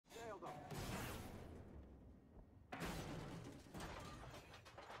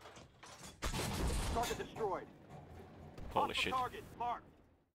Target destroyed. Holy shit. Target marked.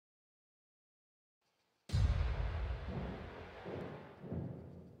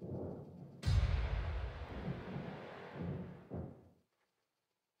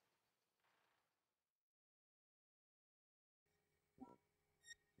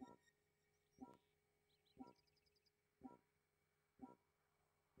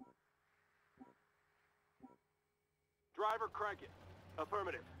 Driver, crank it.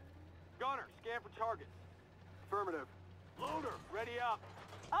 Affirmative. Gunner, scan for targets. Affirmative. Loader, ready up.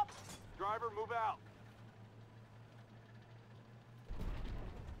 Up! Driver, move out.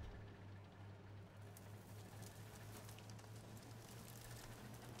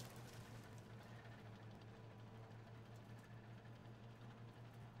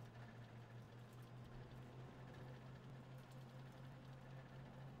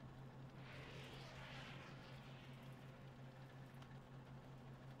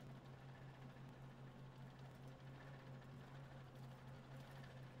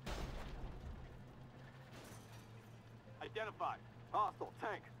 Identified. Hostile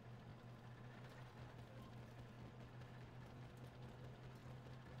tank.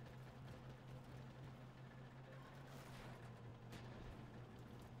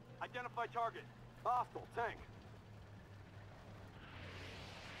 Identify target. Hostile tank.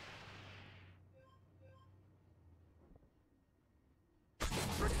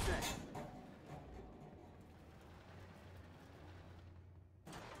 Ricochet.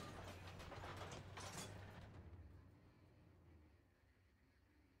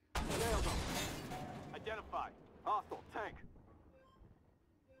 Nailed him. Identified. Hostile tank.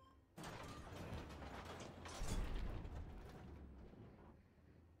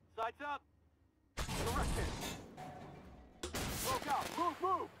 Sights up. Direct hit. Smoke out. Move,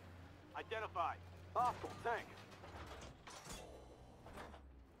 move. Identified. Hostile tank.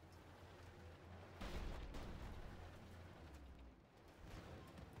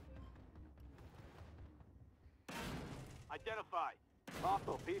 Identified.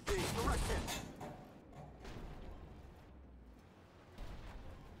 Hostile PC. Direct hit.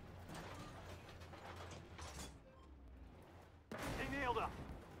 He nailed us.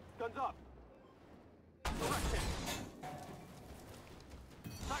 Guns up. Direct hit.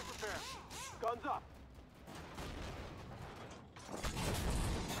 Sight repair. Guns up.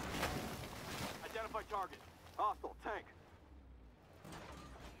 Identify target. Hostile tank.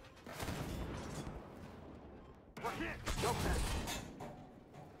 We're hit. No panic.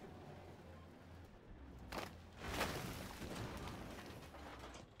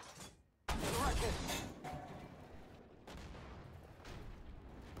 Direct hit.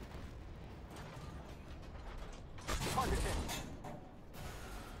 Target hit.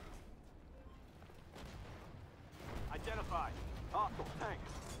 Identified. Hostile tank.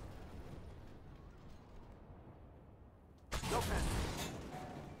 No panic.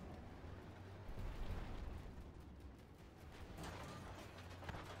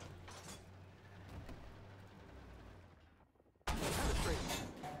 Penetrate.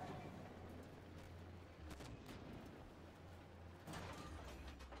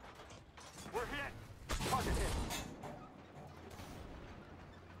 We're hit. Target hit.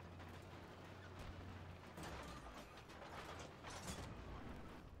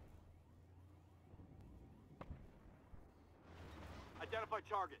 Identify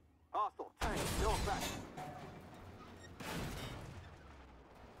target. Hostile tank. No effect.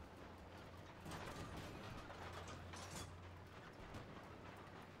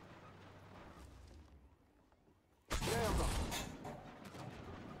 Nailed him.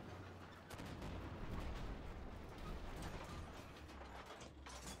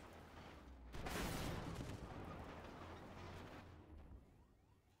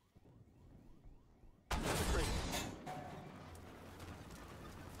 Penetrate.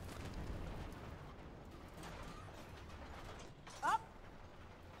 Up.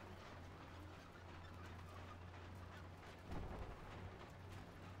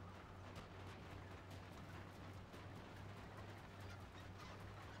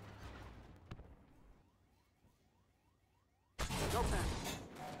 No panic.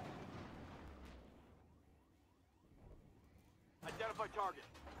 Identify target.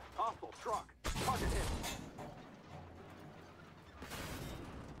 Hostile truck. Target hit.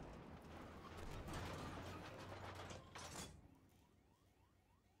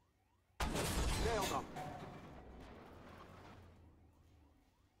 Nailed him.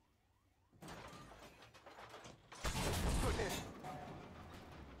 Good hit.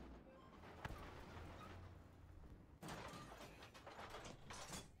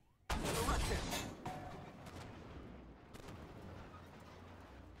 Direct hit.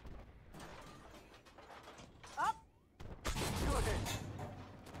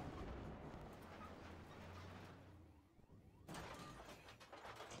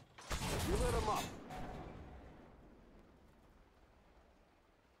 You lit him up.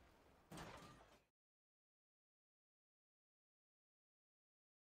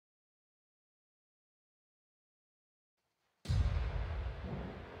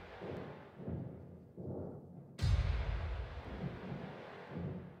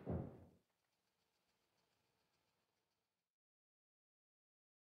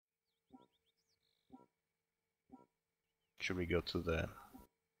 Should we go to the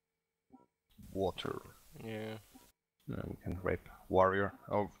water? Yeah. We can rape warrior.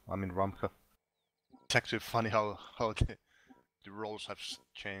 Oh, I mean Ramka. It's actually funny how the roles have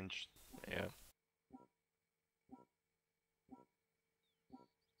changed. Yeah.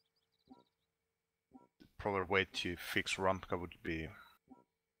 The proper way to fix Ramka would be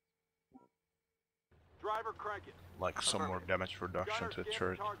Driver, crank it. like some more damage reduction Gunner, to scan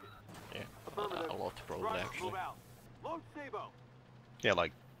turret. target. Yeah. Affirmative. A lot probably Driver, actually. move out. Load Sabo. Yeah,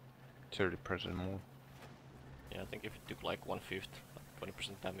 like 30% more. Yeah, I think if it took like 1/5,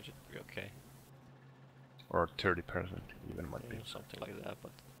 20% damage, it'd be okay. Or 30% even might be. Yeah, something like that,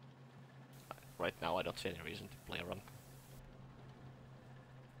 but right now I don't see any reason to play a run.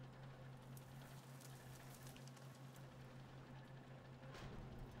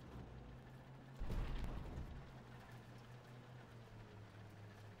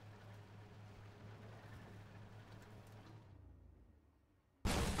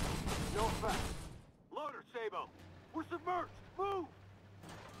 No effect. Loader, Sabo. We're submerged. Move.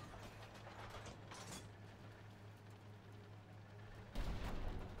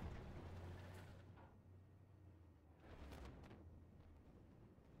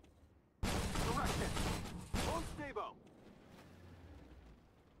 Direct hit. Load Sabo.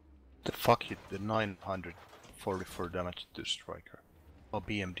 The fuck hit the 944 damage to striker. Oh,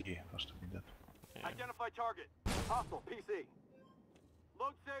 BMD must have been that. Yeah. Identify target. Hostile, PC.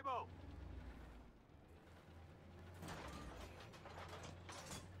 Load Sabo.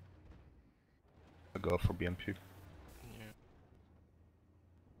 I go for BMP. Yeah.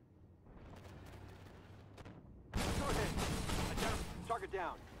 Go ahead. Identify target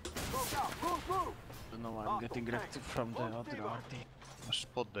down. Move out. Move. No, I'm getting wrecked from the other RT. I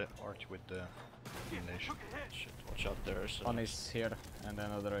spot the arch with the nation. Took a hit. Shit, watch out, there's One is here, and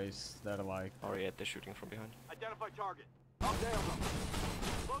another is there like... Ariete shooting from behind. Identify target. I'll nail them.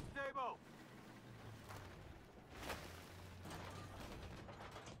 Load Sabo.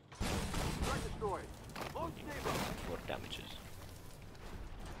 Strike destroyed. Load Sabo. 4 damages.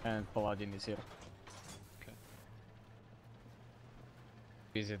 And Paladin is here. Okay.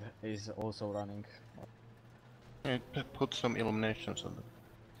 Is also running. Yeah, put some illuminations on them.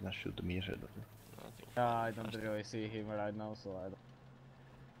 And I shoot the meter. I don't really see him right now, so I don't...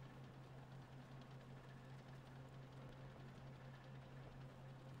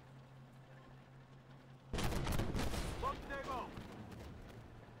 Load Sabo.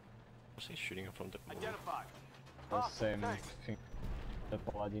 Was he shooting from the wall? Identify. The Hostile same tank. thing. The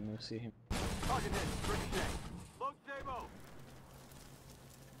Paladin, you see him. Target hit. Ricochet. Load Sabo.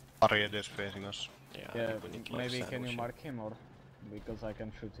 Ariete is facing us. Yeah, I Yeah, think we need to, like, maybe can sandwich you him. mark him or... Because I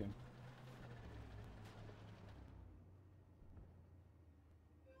can shoot him.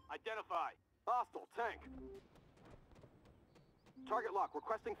 Identify. Hostile tank. Target lock.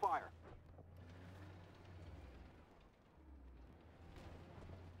 Requesting fire.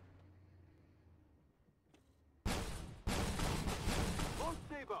 Load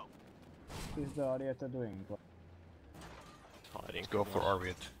Sabo. What is the Ariete doing? Hiding Let's go from for us.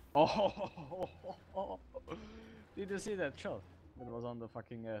 Ariete. Oh! Did you see that shot? That was on the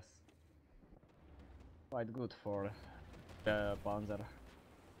fucking S. Quite good for the Panzer.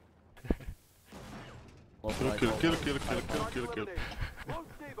 Was like Kill. Target eliminated. Load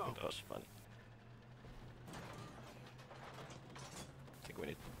Sabo. That was funny. I think we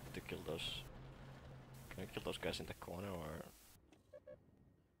need to kill those. Can we kill those guys in the corner or?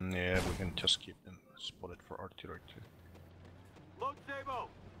 Yeah, we can just keep them spotted for artillery too. Load Sabo.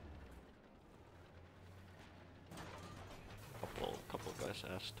 Couple guys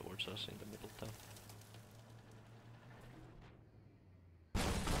ass towards us in the middle town.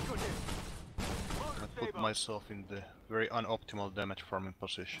 Good hit. I Loader put Sabo. myself in the very unoptimal damage farming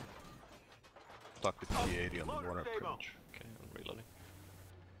position. Stuck with T80 on the water pretty much. Okay, I'm reloading.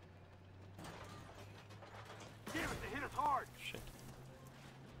 Damn it, they hit us hard. Shit.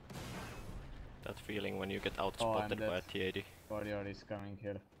 That feeling when you get Oh, outspotted I'm by a dead. T80. Warrior is coming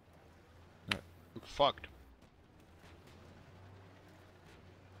here. Fucked.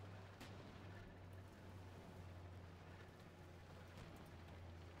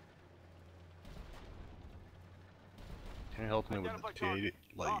 Can you help me with Identify the target.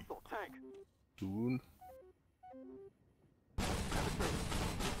 T80 like Hostile tank. soon?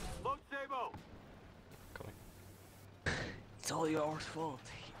 Load Sabo. Coming. It's all your fault.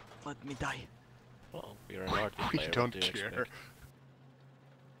 Let me die. Well, we're an artist We player, don't what do you care. expect?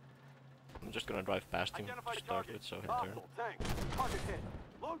 I'm just gonna drive past him Identify to start target. with, so he'll turn. Hostile tank. Target hit.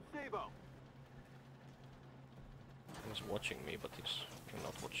 Load Sabo. He's watching me, but he's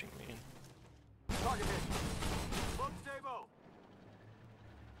not watching me. Target hit. Load Sabo.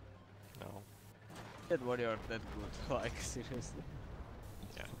 No. That warrior that good. Like seriously.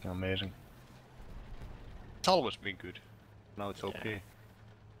 Yeah. Fucking amazing. It's always been good. Now it's Yeah. okay. It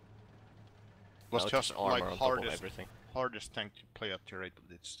was Now it's just armor like on top of hardest everything. tank to play at tier 8,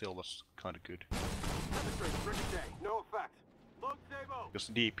 but it still was kinda good. Penetrate. Ricochet. No effect. Load Sabo. Because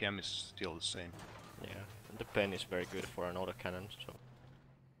the DPM is still the same. Yeah. And the pen is very good for an autocannon, so.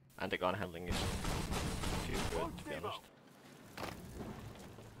 And the gun handling is too good, to be honest.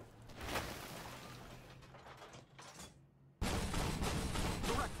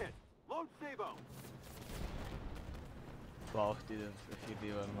 Direct hit. Load Sabo. Wow, didn't hit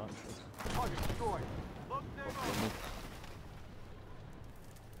even much. Target destroyed. Load Sabo.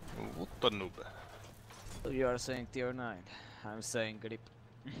 What the noob? So you are saying tier 9. I'm saying grip.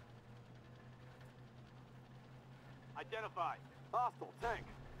 Identified. Hostile tank.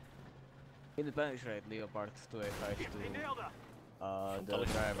 In the penetrate Leopard 285 They nailed us. to the Frontally,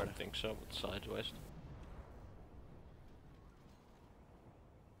 I driver. don't think so, but sideways.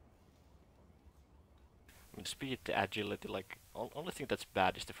 I mean, speed, the agility, like, only thing that's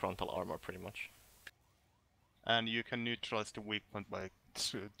bad is the frontal armor, pretty much. And you can neutralize the weak point by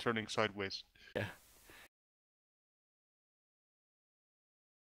turning sideways. Yeah.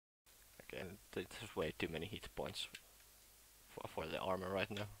 Again, there's way too many hit points for the armor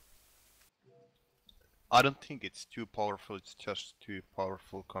right now. I don't think it's too powerful, it's just too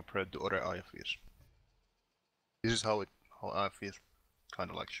powerful compared to other IFEs. This is how IFEs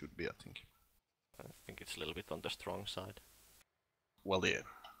kinda like should be, I think. I think it's a little bit on the strong side. Well, yeah,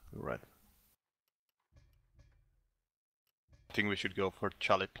 you're right. I think we should go for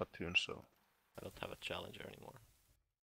Charlie Platoon, so... I don't have a challenger anymore.